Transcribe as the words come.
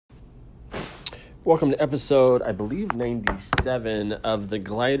Welcome to episode, I believe, 97 of the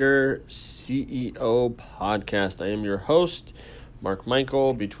Glider CEO podcast. I am your host, Mark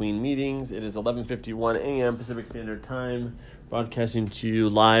Michael. Between meetings, it is 11:51 a.m. Pacific Standard Time, broadcasting to you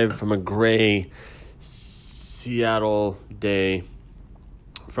live from a gray Seattle day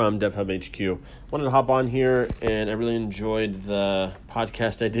from DevHub HQ. Wanted to hop on here, and I really enjoyed the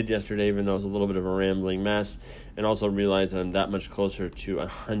podcast I did yesterday, even though it was a little bit of a rambling mess, and also realized that I'm that much closer to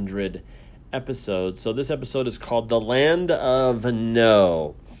 100 episodes. So this episode is called The Land of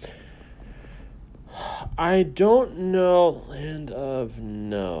No. I don't know. Land of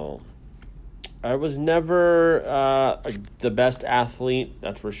No. I was never the best athlete,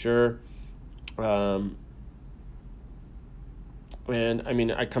 that's for sure. And I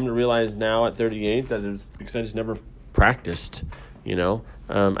mean, I come to realize now at 38 that it's because I just never practiced, I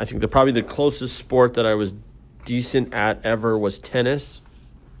think probably the closest sport that I was decent at ever was tennis.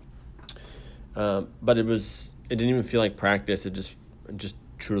 But it didn't even feel like practice. I just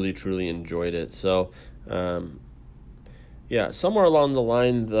truly enjoyed it. So, somewhere along the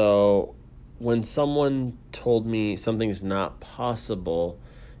line though, when someone told me something's not possible,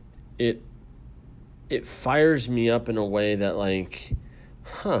 it fires me up in a way that like,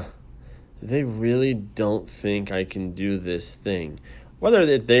 they really don't think I can do this thing.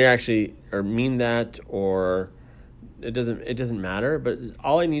 Whether they actually or mean that or it doesn't matter, but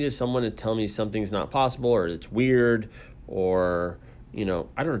all I need is someone to tell me something's not possible or it's weird or, I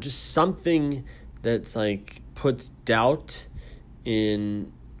don't know, just something that's like puts doubt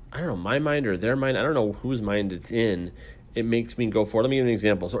in, my mind or their mind. I don't know whose mind it's in. It makes me go forward. Let me give you an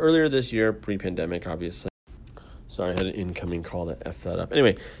example. So earlier this year, pre-pandemic, obviously. Sorry, I had an incoming call to F that up.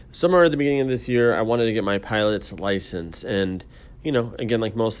 Anyway, somewhere at the beginning of this year, I wanted to get my pilot's license. And, again,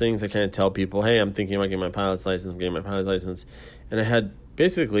 like most things, I kind of tell people, hey, I'm thinking about getting my pilot's license. I'm getting my pilot's license. And I had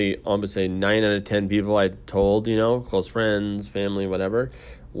basically, almost say 9 out of 10 people I told, close friends, family, whatever,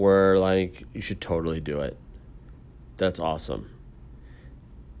 were like, you should totally do it. That's awesome.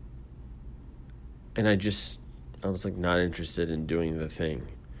 And I was like not interested in doing the thing,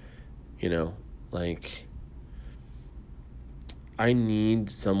 I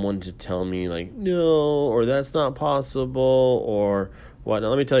need someone to tell me like, no, or that's not possible or what. Now,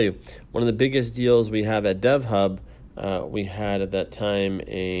 let me tell you, one of the biggest deals we have at DevHub, we had at that time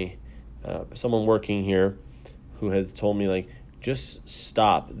someone working here who had told me like, just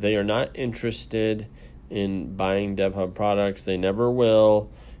stop. They are not interested in buying DevHub products. They never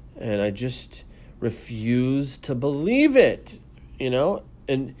will. And I just refuse to believe it,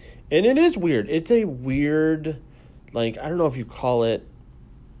 and it is weird. It's a weird, like, I don't know if you call it,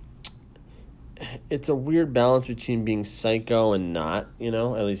 it's a weird balance between being psycho and not,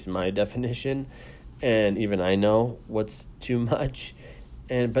 at least my definition. And even I know what's too much.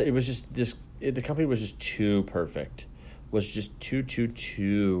 But it was just the company was just too perfect. Was just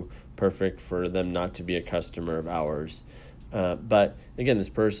too perfect for them not to be a customer of ours. But again, this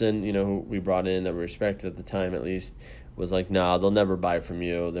person, who we brought in that we respected at the time, at least, was like, nah, they'll never buy from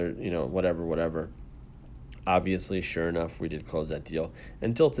you. They're, whatever. Obviously, sure enough, we did close that deal.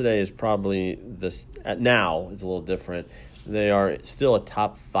 Until today is probably this. Now it's a little different. They are still a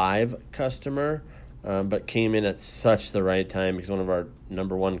top 5 customer, but came in at such the right time because one of our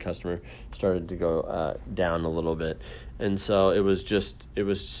number 1 customer started to go down a little bit, and so it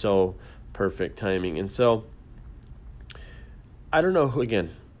was so perfect timing. And so I don't know who, again,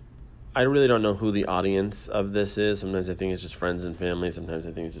 I really don't know who the audience of this is. Sometimes I think it's just friends and family. Sometimes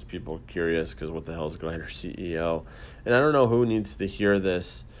I think it's just people curious because what the hell is Glider CEO? And I don't know who needs to hear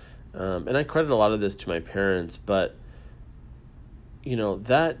this. And I credit a lot of this to my parents. But,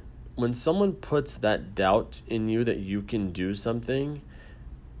 that when someone puts that doubt in you that you can do something,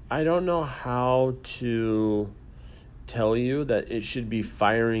 I don't know how to tell you that it should be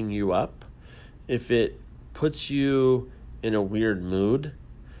firing you up. If it puts you in a weird mood,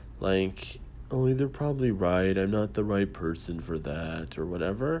 like, oh, they're probably right, I'm not the right person for that, or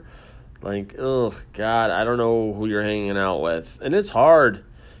whatever. Like, oh, God, I don't know who you're hanging out with. And it's hard.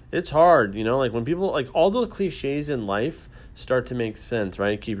 Like when people, like all the cliches in life start to make sense,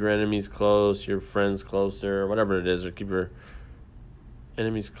 right? Keep your enemies close, your friends closer, whatever it is, or keep your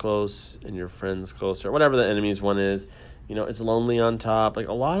enemies close and your friends closer, whatever the enemies one is. It's lonely on top. Like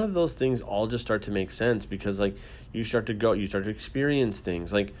a lot of those things all just start to make sense because like you start to experience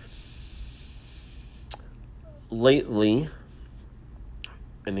things. Like lately,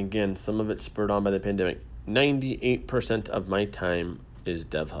 and again, some of it spurred on by the pandemic, 98% of my time is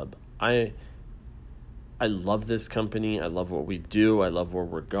DevHub. I love this company. I love what we do. I love where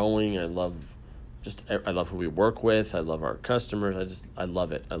we're going. I love I love who we work with. I love our customers. I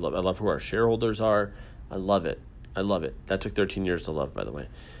love it. I love who our shareholders are. I love it. That took 13 years to love, by the way.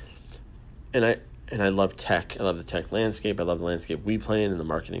 And I love tech. I love the tech landscape. I love the landscape we play in and the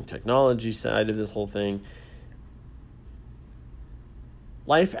marketing technology side of this whole thing.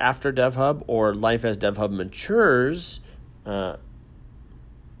 Life after DevHub, or life as DevHub matures, I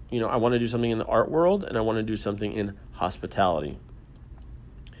want to do something in the art world, and I want to do something in hospitality.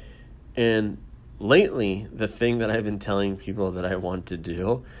 And lately, the thing that I've been telling people that I want to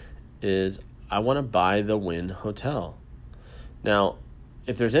do is I want to buy the Wynn Hotel. Now,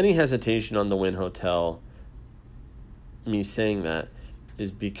 if there's any hesitation on the Wynn Hotel, me saying that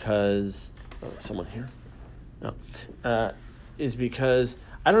is because... someone here? No. Is because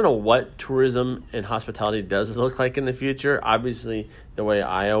I don't know what tourism and hospitality does look like in the future. Obviously, the way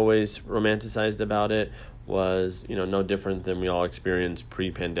I always romanticized about it was, no different than we all experienced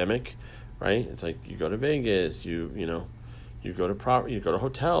pre-pandemic, right? It's like you go to Vegas, you go to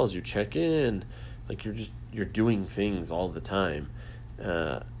hotels, you check in, like you're doing things all the time.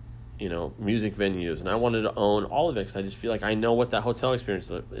 Music venues, and I wanted to own all of it because I just feel like I know what that hotel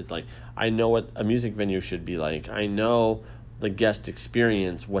experience is like. I know what a music venue should be like. I know the guest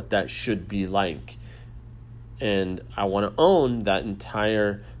experience, what that should be like. And I want to own that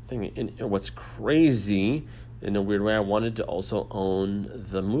entire thing. And what's crazy, in a weird way, I wanted to also own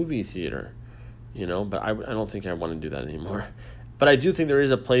the movie theater, but I don't think I want to do that anymore. But I do think there is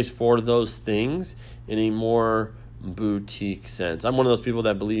a place for those things in a more boutique sense. I'm one of those people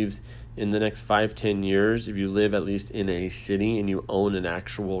that believes in the next 5-10 years, if you live at least in a city and you own an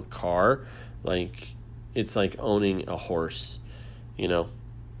actual car, like it's like owning a horse.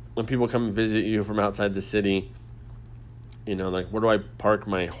 When people come and visit you from outside the city, like, where do I park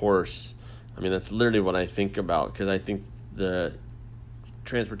my horse? I mean, that's literally what I think about, because I think the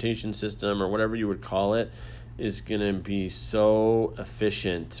transportation system, or whatever you would call it, is going to be so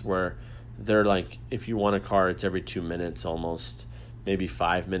efficient where they're like, if you want a car, it's every 2 minutes almost, maybe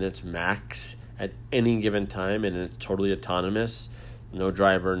 5 minutes max at any given time, and it's totally autonomous, no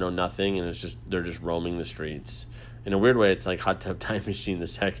driver, no nothing, and they're just roaming the streets. In a weird way, it's like Hot Tub Time Machine, the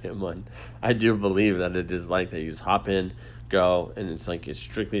second one. I do believe that it is like that. You just hop in, go, and it's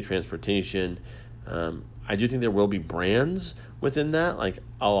strictly transportation. I do think there will be brands within that, like,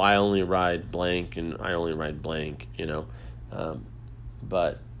 I only ride blank, and I only ride blank,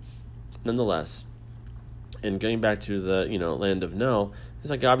 but nonetheless, and getting back to the, land of no, it's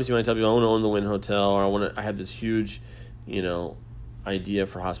like, obviously when I tell people I want to own the Wynn Hotel, or I have this huge, idea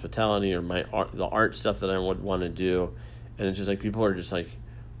for hospitality, or the art stuff that I would want to do, and it's just like people are just like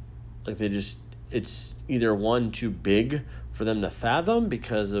it's either one, too big for them to fathom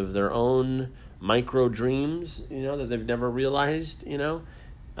because of their own micro dreams, that they've never realized, and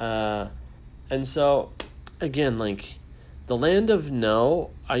so again, like the land of no,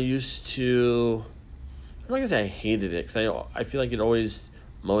 I used to, I'm not gonna say I hated it, because I feel like it always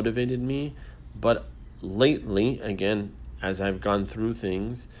motivated me, but lately, again, as I've gone through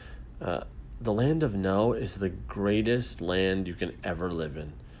things, the land of no is the greatest land you can ever live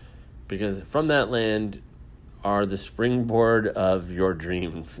in, because from that land are the springboard of your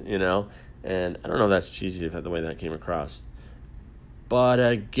dreams, and I don't know if that's cheesy, if that's the way that came across, but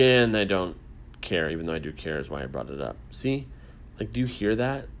again, I don't care, even though I do care is why I brought it up. See, like, do you hear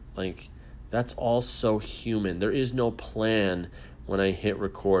that? Like, that's all so human. There is no plan when I hit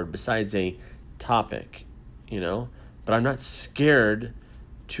record besides a topic, but I'm not scared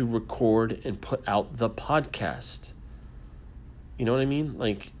to record and put out the podcast. You know what I mean?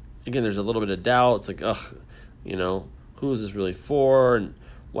 Like, again, there's a little bit of doubt. It's like, who is this really for and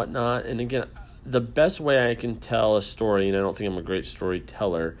whatnot? And again, the best way I can tell a story, and I don't think I'm a great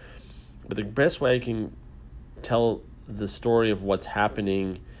storyteller, but the best way I can tell the story of what's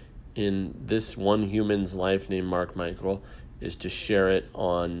happening in this one human's life named Mark Michael is to share it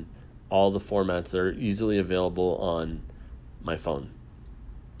on all the formats that are easily available on my phone.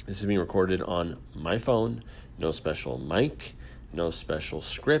 This is being recorded on my phone, no special mic, no special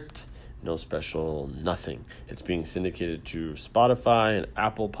script, no special nothing. It's being syndicated to Spotify and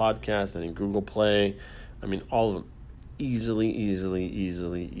Apple Podcasts and Google Play. I mean, all of them easily,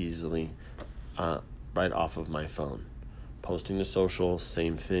 right off of my phone. Posting to social,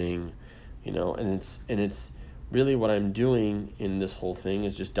 same thing, and it's really what I'm doing in this whole thing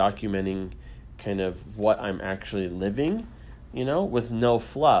is just documenting kind of what I'm actually living, with no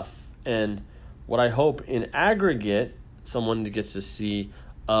fluff. And what I hope in aggregate, someone gets to see,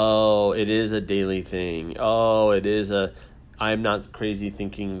 oh, it is a daily thing. Oh, I'm not crazy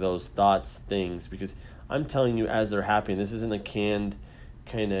thinking those thoughts things, because I'm telling you as they're happening. This isn't a canned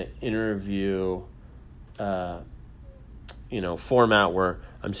kind of interview, format where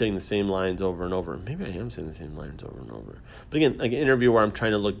I'm saying the same lines over and over. Maybe I am saying the same lines over and over. But again, like an interview where I'm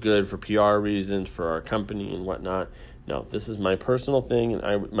trying to look good for PR reasons, for our company and whatnot. No, this is my personal thing,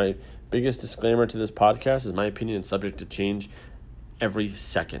 and my biggest disclaimer to this podcast is my opinion is subject to change every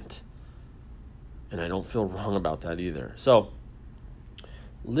second. And I don't feel wrong about that either. So,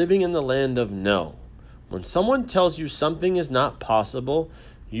 living in the land of no. When someone tells you something is not possible,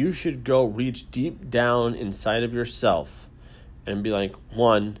 you should go reach deep down inside of yourself and be like,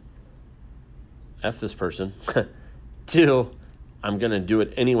 1, F this person. 2, I'm going to do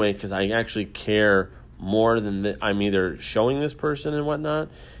it anyway because I actually care more than I'm either showing this person and whatnot.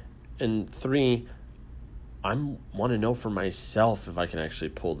 And 3, I want to know for myself if I can actually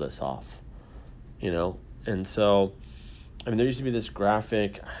pull this off, And so, there used to be this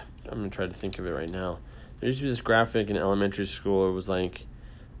graphic. I'm going to try to think of it right now. There used to be this graphic in elementary school. It was like,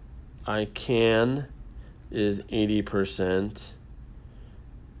 I can is 80%.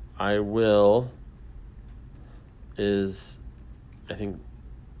 I will is, I think,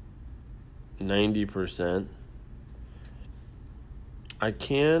 90%. I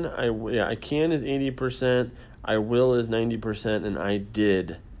can is 80%. I will is 90%, and I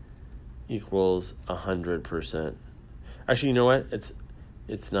did equals 100%. Actually, you know what?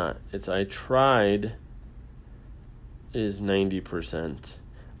 It's not. It's I tried is 90%.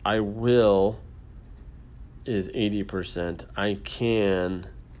 I will is 80%. I can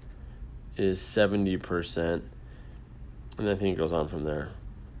is 70%. And I think it goes on from there.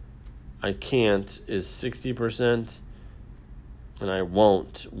 I can't is 60%. And I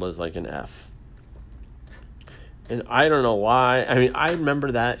won't was like an F. And I don't know why. I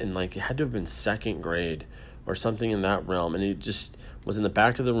remember that in it had to have been second grade or something in that realm. And it just was in the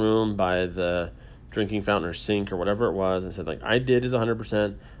back of the room by the drinking fountain or sink or whatever it was. And said I did is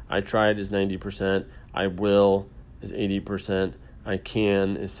 100%. I tried is 90%. I will is 80%. I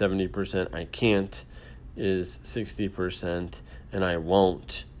can is 70%. I can't is 60%. And I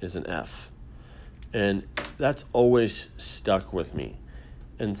won't is an F. And that's always stuck with me.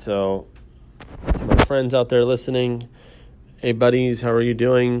 And so, to my friends out there listening, hey buddies, how are you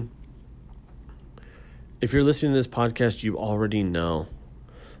doing? If you're listening to this podcast, you already know.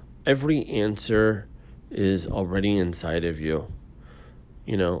 Every answer is already inside of you.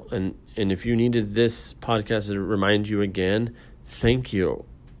 And if you needed this podcast to remind you again, thank you.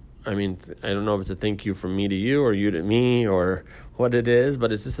 I don't know if it's a thank you from me to you or you to me or what it is,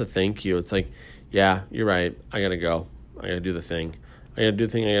 but it's just a thank you. It's like, yeah, you're right. I got to go. I got to do the thing. I got to do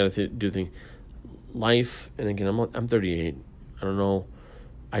the thing. I got to do the thing. Life, and again, I'm 38. I don't know.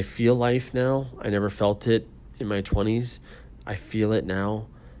 I feel life now. I never felt it in my 20s. I feel it now.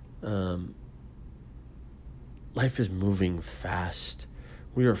 Life is moving fast.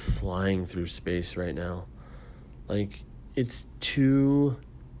 We are flying through space right now. It's too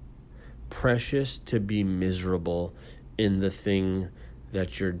precious to be miserable in the thing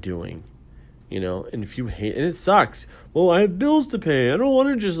that you're doing. And if you hate, and it sucks. Well, I have bills to pay. I don't want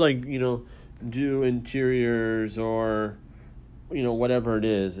to just do interiors or, whatever it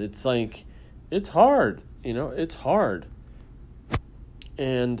is. It's it's hard, it's hard.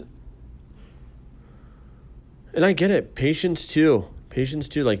 And I get it. Patience too.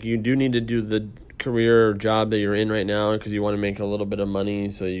 You do need to do the career or job that you're in right now because you want to make a little bit of money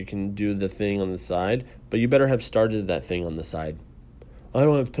so you can do the thing on the side. But you better have started that thing on the side. I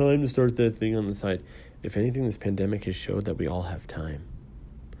don't have time to start that thing on the side. If anything, this pandemic has showed that we all have time.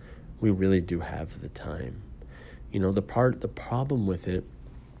 We really do have the time. The problem with it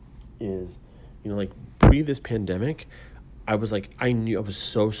is, pre this pandemic, I was I was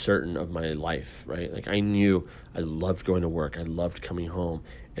so certain of my life, right? I knew I loved going to work. I loved coming home.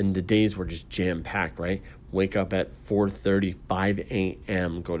 And the days were just jam-packed, right? Wake up at 4:30, 5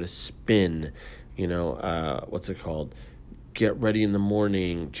 a.m., go to spin, what's it called? Get ready in the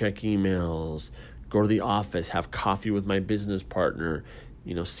morning, check emails, go to the office, have coffee with my business partner,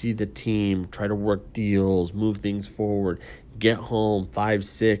 see the team, try to work deals, move things forward, get home 5,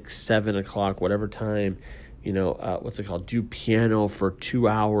 6, 7 o'clock, whatever time, do piano for 2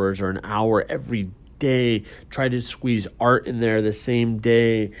 hours or an hour every day, try to squeeze art in there the same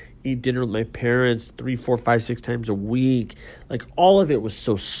day, eat dinner with my parents 3, 4, 5, 6 times a week. All of it was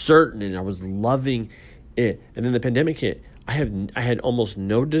so certain and I was loving it. And then the pandemic hit. I had almost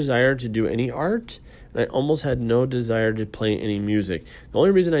no desire to do any art, and I almost had no desire to play any music. The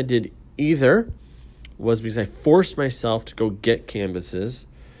only reason I did either was because I forced myself to go get canvases,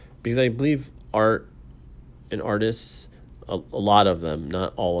 because I believe art and artists, a lot of them,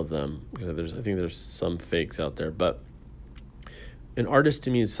 not all of them, because I think there's some fakes out there, but an artist to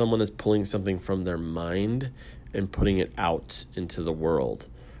me is someone that's pulling something from their mind and putting it out into the world,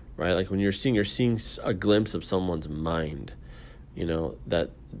 right? Like when you're seeing a glimpse of someone's mind, that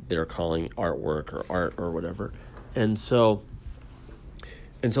they're calling artwork or art or whatever. And so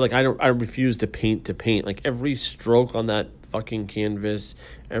like I refuse to paint. Like every stroke on that fucking canvas,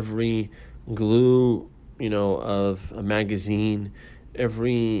 every glue, of a magazine,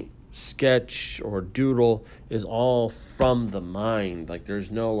 every sketch or doodle is all from the mind. Like there's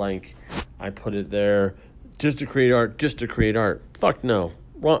no like I put it there just to create art. Fuck no.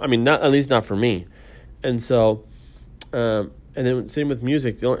 Well, I mean, not, at least not for me. And so and then same with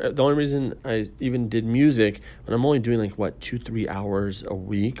music. The only reason I even did music, when I'm only doing 2-3 hours a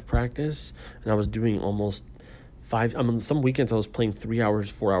week practice, and I was doing almost 5. Some weekends I was playing 3 hours,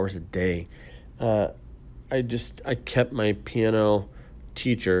 4 hours a day. I kept my piano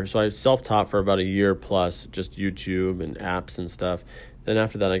teacher, so I self-taught for about a year plus, just YouTube and apps and stuff. Then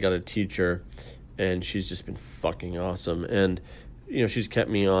after that I got a teacher, and she's just been fucking awesome. And she's kept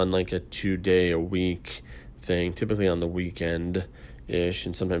me on a 2-day a week thing, typically on the weekend ish,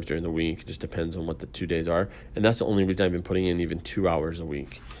 and sometimes during the week. It just depends on what the 2 days are, and that's the only reason I've been putting in even 2 hours a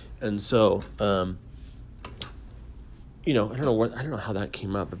week. And so I don't know how that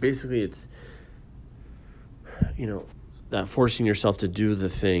came up, but basically it's that forcing yourself to do the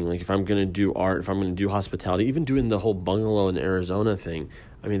thing. Like if I'm going to do art, if I'm going to do hospitality, even doing the whole bungalow in Arizona thing,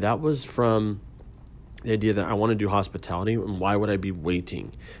 I mean, that was from the idea that I want to do hospitality, and why would I be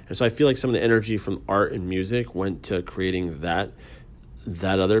waiting? And so I feel like some of the energy from art and music went to creating that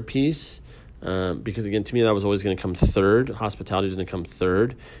other piece, because again, to me, that was always going to come third. Hospitality was going to come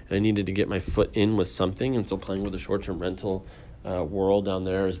third, and I needed to get my foot in with something. And so playing with the short-term rental world down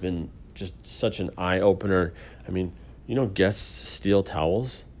there has been just such an eye-opener. I mean, guests steal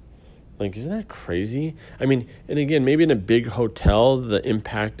towels. Like, isn't that crazy? I mean, and again, maybe in a big hotel, the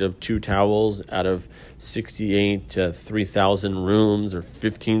impact of 2 towels out of 68 to 3,000 rooms or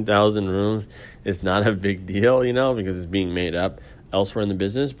 15,000 rooms is not a big deal, because it's being made up elsewhere in the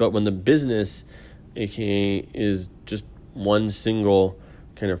business. But when the business, aka, is just one single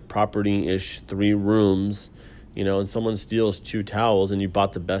kind of property-ish, 3 rooms, and someone steals 2 towels, and you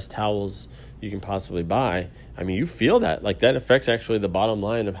bought the best towels you can possibly buy, I mean, you feel that. Like, that affects actually the bottom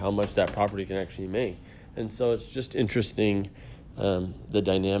line of how much that property can actually make. And so it's just interesting, the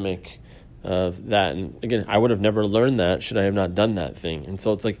dynamic of that. And again, I would have never learned that should I have not done that thing. And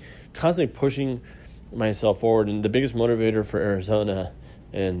so it's like constantly pushing myself forward. And the biggest motivator for Arizona,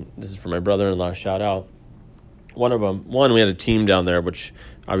 and this is for my brother-in-law, shout out, one, we had a team down there, which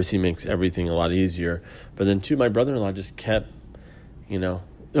obviously makes everything a lot easier. But then 2, my brother-in-law just kept,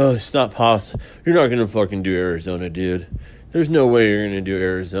 oh, it's not possible. You're not going to fucking do Arizona, dude. There's no way you're going to do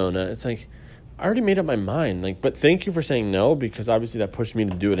Arizona. It's like, I already made up my mind. But thank you for saying no, because obviously that pushed me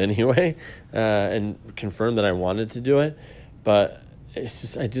to do it anyway, and confirmed that I wanted to do it. But it's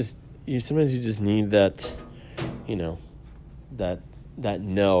just, sometimes you just need that, that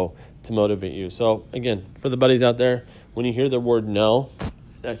no to motivate you. So again, for the buddies out there, when you hear the word no,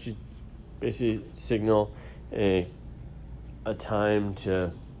 that should basically signal a time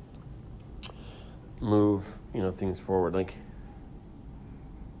to move, things forward. Like,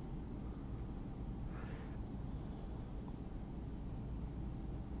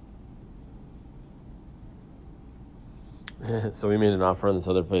 so we made an offer on this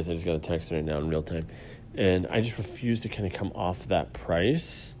other place. I just got a text right now in real time, and I just refuse to kind of come off that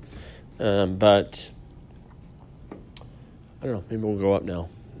price. But I don't know, maybe we'll go up now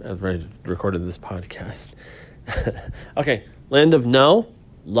as I recorded this podcast. Okay, Land of No,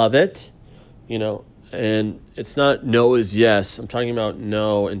 love it, and it's not no is yes. I'm talking about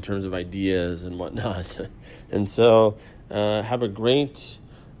no in terms of ideas and whatnot. And so have a great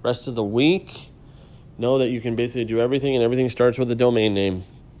rest of the week. Know that you can basically do everything, and everything starts with a domain name.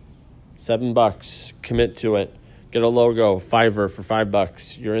 $7, commit to it. Get a logo, Fiverr for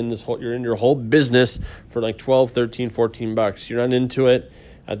 $5. You're in your whole business for like $12, $13, $14. You're not into it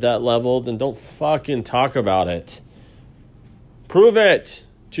at that level, then don't fucking talk about it. Prove it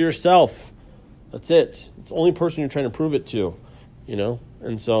to yourself. That's it. It's the only person you're trying to prove it to,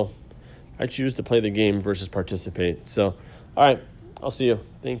 And so I choose to play the game versus participate. So, all right, I'll see you.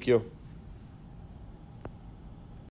 Thank you.